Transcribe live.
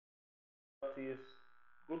artists,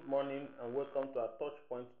 good morning and welcome to our touch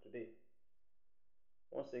point today.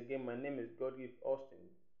 Once again, my name is Godgift Austin,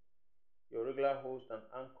 your regular host and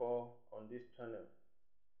anchor on this channel.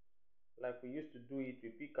 Like we used to do it, we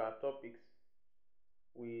pick our topics,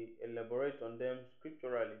 we elaborate on them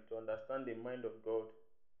scripturally to understand the mind of God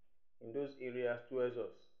in those areas towards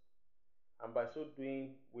us. And by so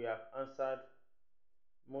doing, we have answered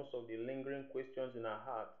most of the lingering questions in our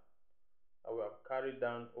heart that we have carried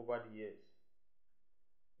down over the years.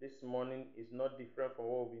 This morning is not different from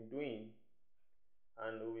what we've been doing,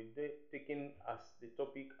 and we'll be taking as the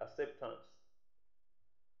topic acceptance.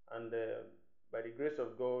 And by the grace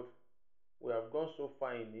of God, we have gone so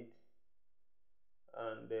far in it,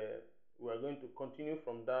 and we are going to continue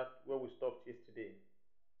from that where we stopped yesterday.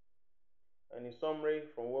 And in summary,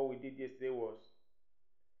 from what we did yesterday was,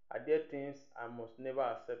 are there things I must never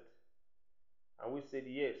accept? And we said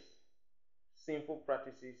yes, sinful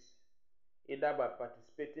practices, either by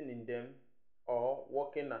participating in them or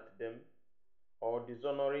working at them or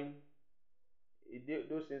dishonoring,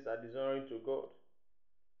 those things are dishonoring to God.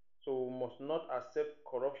 So we must not accept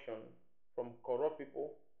corruption from corrupt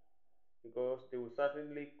people, because they will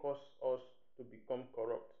certainly cause us to become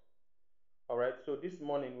corrupt. Alright, so this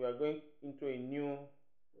morning we are going into a new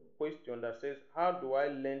question that says, how do I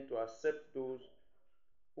learn to accept those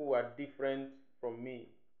who are different from me?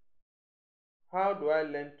 How do I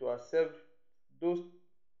learn to accept those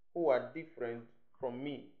who are different from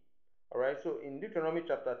me? Alright, so in Deuteronomy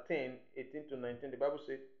chapter 10, 18 to 19, the Bible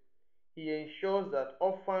said, He ensures that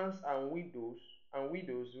orphans and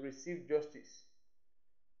widows receive justice.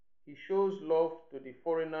 He shows love to the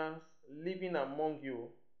foreigners living among you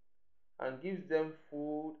and gives them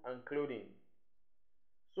food and clothing.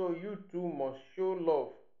 So you too must show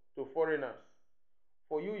love to foreigners,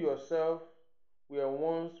 for you yourself were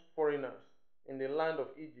once foreigners in the land of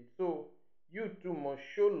Egypt. So you too must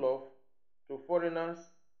show love to foreigners.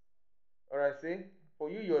 Or I say,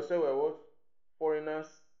 for you yourself were what? Foreigners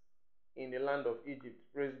in the land of Egypt.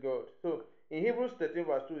 Praise God. So in Hebrews 13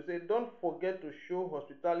 verse 2, it says, don't forget to show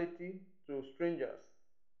hospitality to strangers.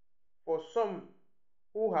 For some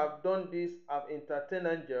who have done this have entertained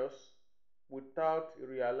angels without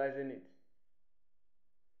realizing it.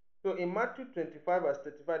 So in Matthew 25 verse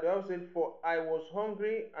 35, the Bible said, for I was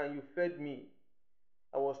hungry and you fed me.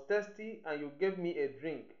 I was thirsty and you gave me a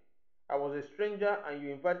drink. I was a stranger and you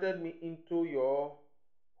invited me into your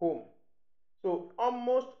home. So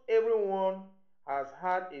almost everyone has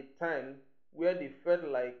had a time where they felt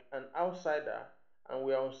like an outsider and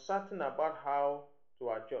we are uncertain about how to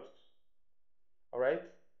adjust. Alright?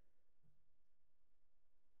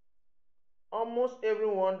 Almost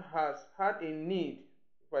everyone has had a need,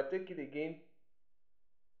 if I take it again,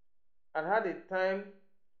 and had a time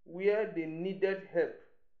where they needed help,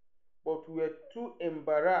 but were too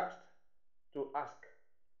embarrassed to ask.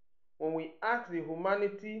 When we ask the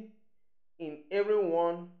humanity in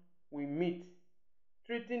everyone we meet,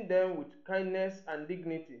 treating them with kindness and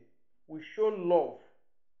dignity, we show love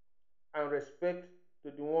and respect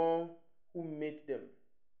to the one who made them.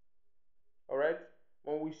 Alright?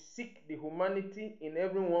 When we seek the humanity in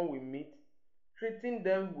everyone we meet, treating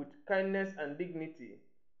them with kindness and dignity,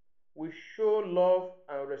 we show love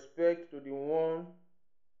and respect to the one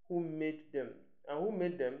who made them. And who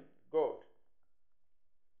made them? God.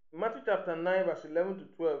 Matthew chapter 9 verse 11 to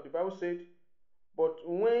 12, the Bible said, but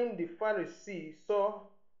when the Pharisees saw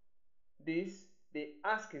this, they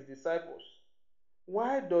asked his disciples,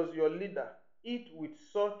 why does your leader eat with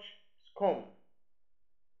such scum?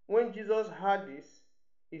 When Jesus heard this,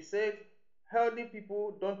 he said, healthy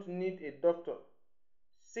people don't need a doctor.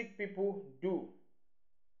 Sick people do.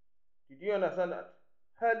 Did you understand that?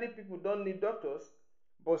 Healthy people don't need doctors,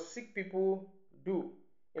 but sick people do.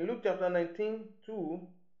 In Luke chapter 19, 2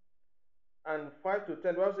 and 5 to 10,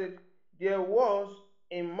 the Bible said, there was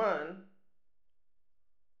a man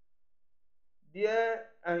there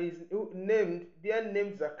and his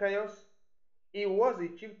named Zacchaeus. He was a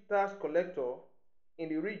chief tax collector in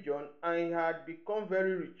the region and he had become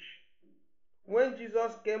very rich. When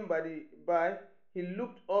Jesus came by, he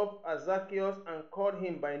looked up at Zacchaeus and called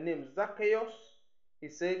him by name. Zacchaeus, he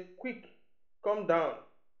said, quick, come down.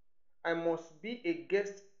 I must be a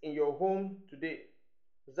guest in your home today.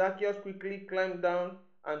 Zacchaeus quickly climbed down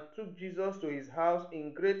and took Jesus to his house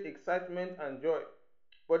in great excitement and joy.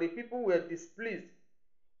 But the people were displeased.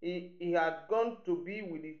 He had gone to be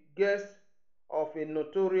with the guests of a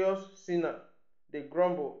notorious sinner. They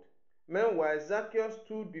grumbled. Meanwhile, Zacchaeus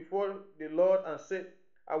stood before the Lord and said,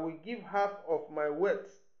 I will give half of my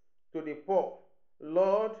wealth to the poor,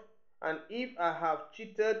 Lord, and if I have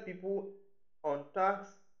cheated people on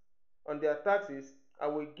on their taxes, I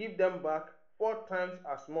will give them back 4 times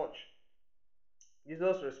as much.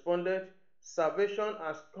 Jesus responded, salvation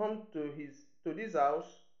has come to this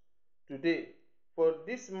house today, for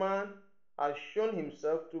this man has shown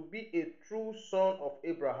himself to be a true son of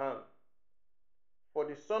Abraham. For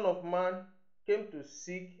the Son of Man came to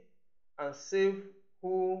seek and save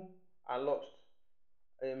who are lost.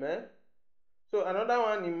 Amen. So another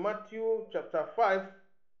one in Matthew chapter 5,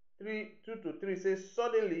 2 to 3 says,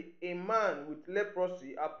 suddenly a man with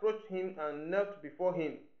leprosy approached him and knelt before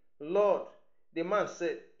him. Lord, the man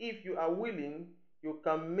said, if you are willing, you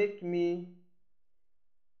can make me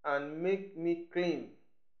clean.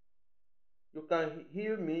 You can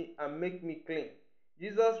heal me and make me clean.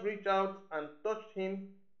 Jesus reached out and touched him.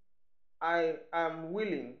 I am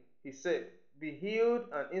willing, he said. Be healed,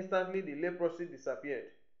 and instantly the leprosy disappeared.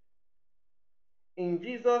 In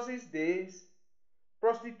Jesus' days,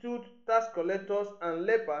 prostitutes, tax collectors, and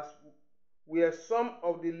lepers were some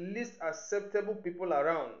of the least acceptable people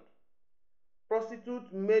around.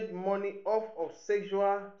 Prostitutes made money off of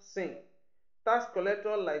sexual sin. Tax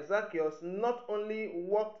collectors like Zacchaeus not only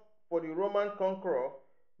worked for the Roman conqueror,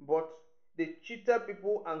 but they cheated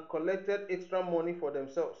people and collected extra money for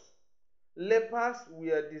themselves. Lepers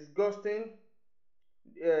were disgusting.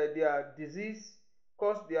 Their disease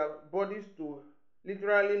caused their bodies to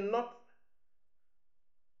literally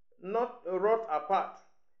not rot apart,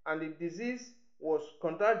 and the disease was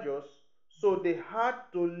contagious, so they had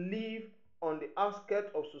to live on the outskirts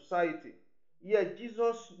of society. Yet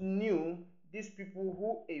Jesus knew these people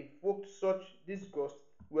who evoked such disgust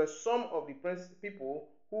were some of the people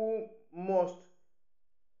who most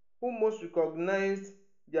recognized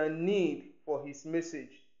their need for his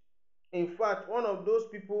message. In fact, one of those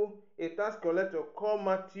people, a tax collector called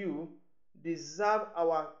Matthew, deserved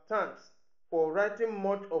our thanks for writing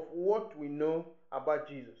much of what we know about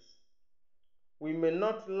Jesus. We may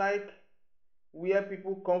not like where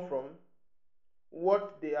people come from,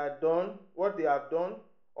 what they have done,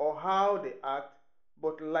 or how they act,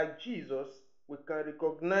 but like Jesus, we can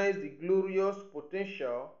recognize the glorious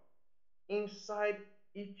potential inside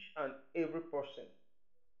each and every person.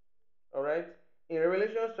 All right? In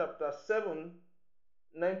Revelation chapter 7,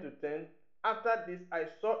 9 to 10, after this I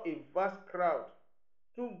saw a vast crowd,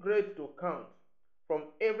 too great to count, from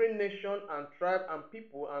every nation and tribe and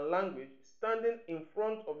people and language, standing in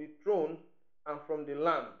front of the throne and from the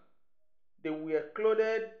Lamb. They were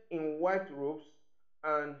clothed in white robes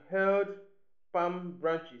and held palm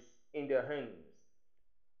branches in their hands.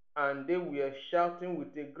 And they were shouting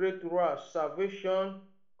with a great roar, salvation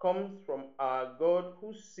comes from our God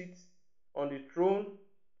who sits on the throne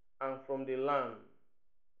and from the Lamb.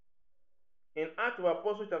 In Acts of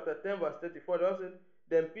Apostles chapter 10 verse 34, they also said,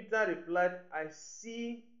 then Peter replied, I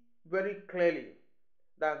see very clearly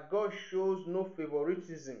that God shows no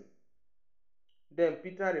favoritism. Then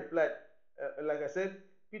Peter replied, like I said,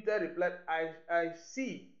 Peter replied, I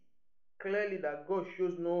see clearly that God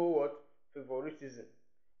shows no what? Favoritism.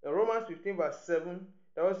 In Romans 15 verse 7,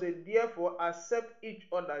 they also say, therefore accept each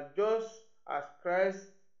other just as Christ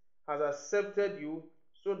has accepted you,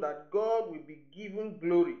 so that God will be given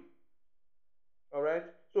glory. All right.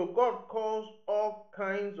 So God calls all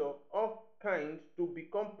kinds to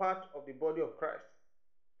become part of the body of Christ.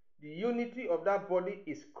 The unity of that body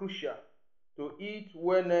is crucial to its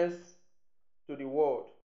wellness to the world.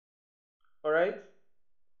 All right.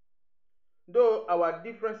 Though our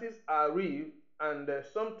differences are real and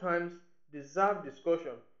sometimes deserve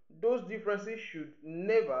discussion, those differences should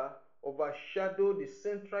never overshadow the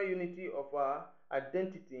central unity of our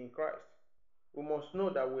identity in Christ. We must know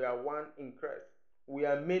that we are one in Christ. We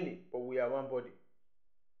are many, but we are one body.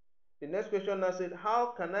 The next question now said,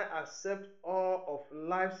 how can I accept all of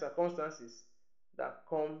life circumstances that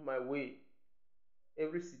come my way?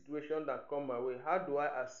 Every situation that come my way, how do I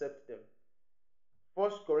accept them?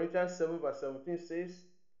 1 Corinthians 7 verse 17 says,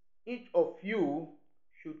 each of you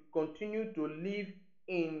should continue to live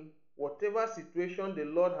in whatever situation the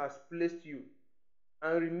Lord has placed you,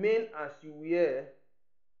 and remain as you were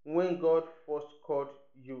when God first called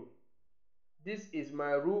you. This is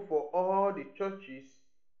my rule for all the churches.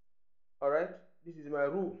 All right? This is my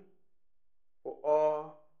rule for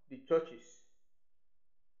all the churches.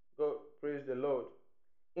 God, praise the Lord.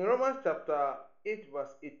 In Romans chapter 8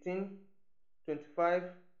 verse 18, 25,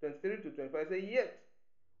 23 to 25, say, yet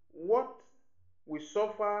what we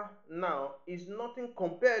suffer now is nothing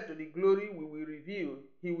compared to the glory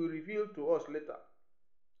he will reveal to us later.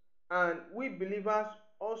 And we believers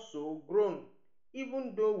also groan,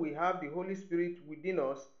 even though we have the Holy Spirit within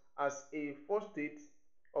us as a foretaste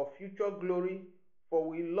of future glory, For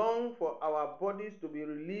we long for our bodies to be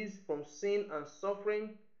released from sin and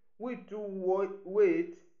suffering. We too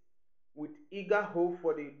wait with eager hope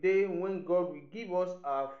for the day when God will give us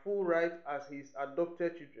our full right as His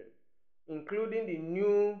adopted children, including the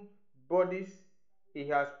new bodies He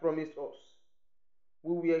has promised us.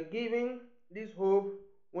 We were given this hope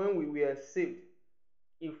when we were saved.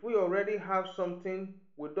 If we already have something,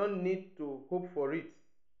 we don't need to hope for it.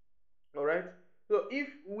 All right? So if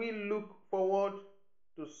we look forward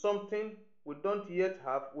to something we don't yet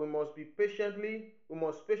have, we must patiently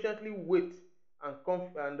wait and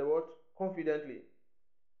confidently.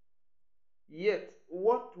 Yet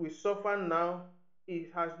what we suffer now,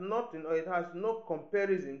 it has nothing, or it has no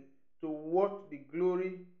comparison to what the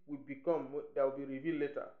glory will become that will be revealed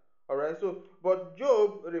later. All right? So, but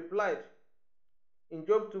Job replied in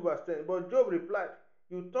Job 2 verse 10, but Job replied,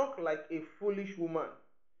 "You talk like a foolish woman.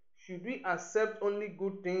 Should we accept only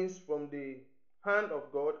good things from the hand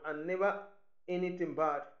of God and never anything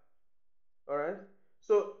bad?" All right?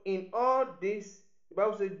 So in all this, the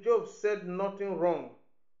Bible says Job said nothing wrong.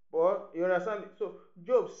 But you understand me? So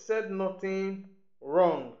Job said nothing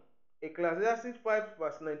wrong. Ecclesiastes 5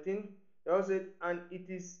 verse 19, the Bible said, "And it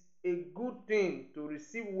is a good thing to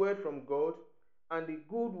receive word from God, and the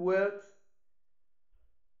good wealth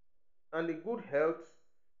and the good health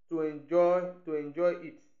to enjoy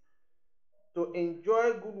it." To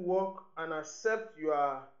enjoy good work and accept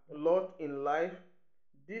your lot in life,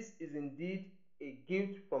 this is indeed a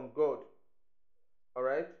gift from God. All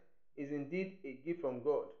right? Is indeed a gift from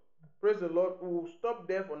God. Praise the Lord. We will stop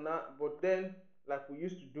there for now, but then, like we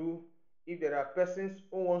used to do, if there are persons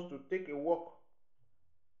who wants to take a walk,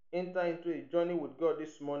 enter into a journey with God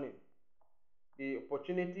this morning, the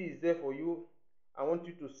opportunity is there for you. I want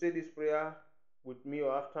you to say this prayer with me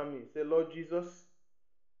or after me. Say, "Lord Jesus,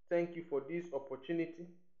 thank you for this opportunity.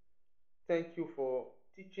 Thank you for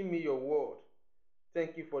teaching me your word.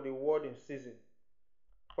 Thank you for the word in season.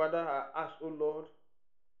 Father, I ask, O Lord,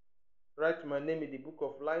 write my name in the book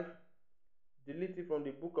of life, delete it from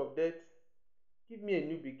the book of death. Give me a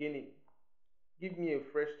new beginning. Give me a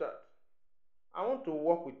fresh start. I want to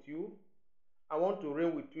walk with you. I want to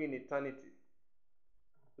reign with you in eternity.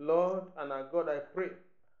 Lord and our God, I pray,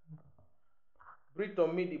 breathe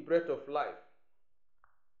on me the breath of life.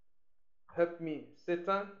 Help me,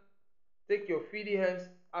 Satan, take your filthy hands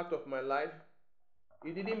out of my life.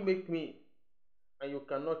 You didn't make me, and you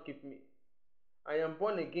cannot keep me. I am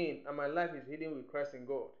born again, and my life is hidden with Christ in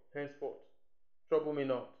God. Henceforth, trouble me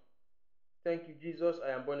not. Thank you, Jesus.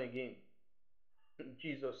 I am born again. In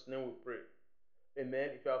Jesus' name we pray.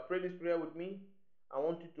 Amen. If you have prayed this prayer with me, I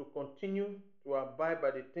want you to continue to abide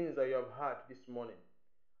by the things that you have heard this morning,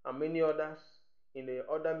 and many others in the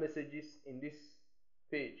other messages in this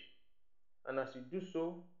page. And as you do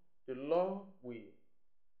so, the Lord will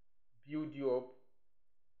build you up.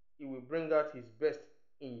 He will bring out His best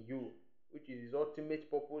in you, which is His ultimate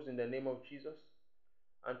purpose, in the name of Jesus.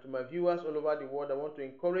 And to my viewers all over the world, I want to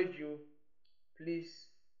encourage you, please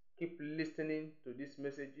keep listening to these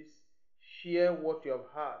messages. Share what you have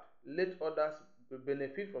heard. Let others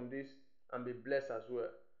benefit from this and be blessed as well.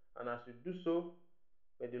 And as you do so,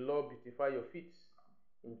 may the Lord beautify your feet.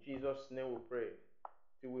 In Jesus' name we pray.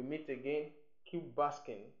 Till we meet again, keep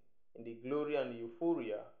basking in the glory and the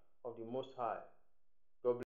euphoria of the Most High. God bless.